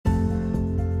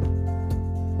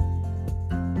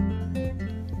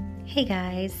Hey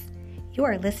guys, you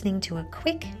are listening to a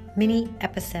quick mini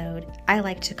episode I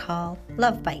like to call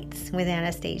Love Bytes with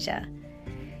Anastasia.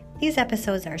 These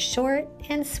episodes are short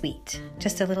and sweet,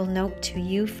 just a little note to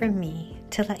you from me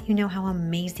to let you know how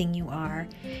amazing you are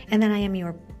and that I am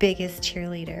your biggest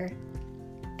cheerleader.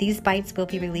 These Bytes will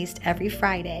be released every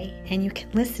Friday, and you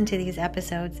can listen to these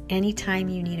episodes anytime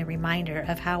you need a reminder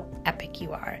of how epic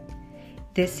you are.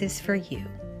 This is for you.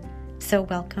 So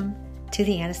welcome to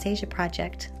the Anastasia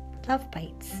Project, Love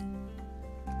Bytes.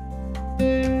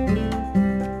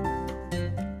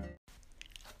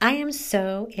 I am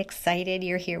so excited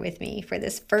you're here with me for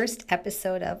this first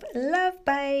episode of Love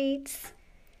Bytes.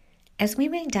 As we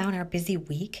wind down our busy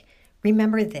week,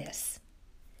 remember this.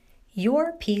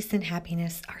 Your peace and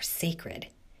happiness are sacred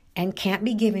and can't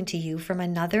be given to you from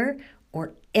another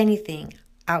or anything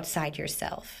outside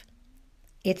yourself.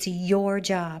 It's your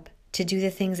job to do the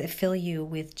things that fill you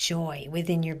with joy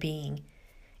within your being.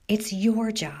 It's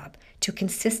your job to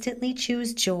consistently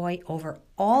choose joy over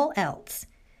all else,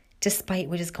 despite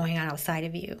what is going on outside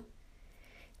of you.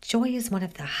 Joy is one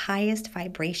of the highest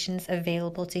vibrations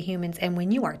available to humans, and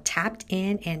when you are tapped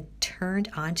in and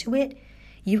turned onto it,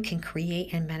 you can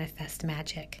create and manifest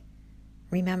magic.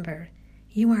 Remember,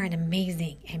 you are an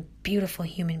amazing and beautiful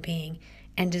human being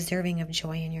and deserving of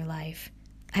joy in your life.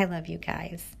 I love you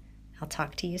guys. I'll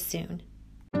talk to you soon.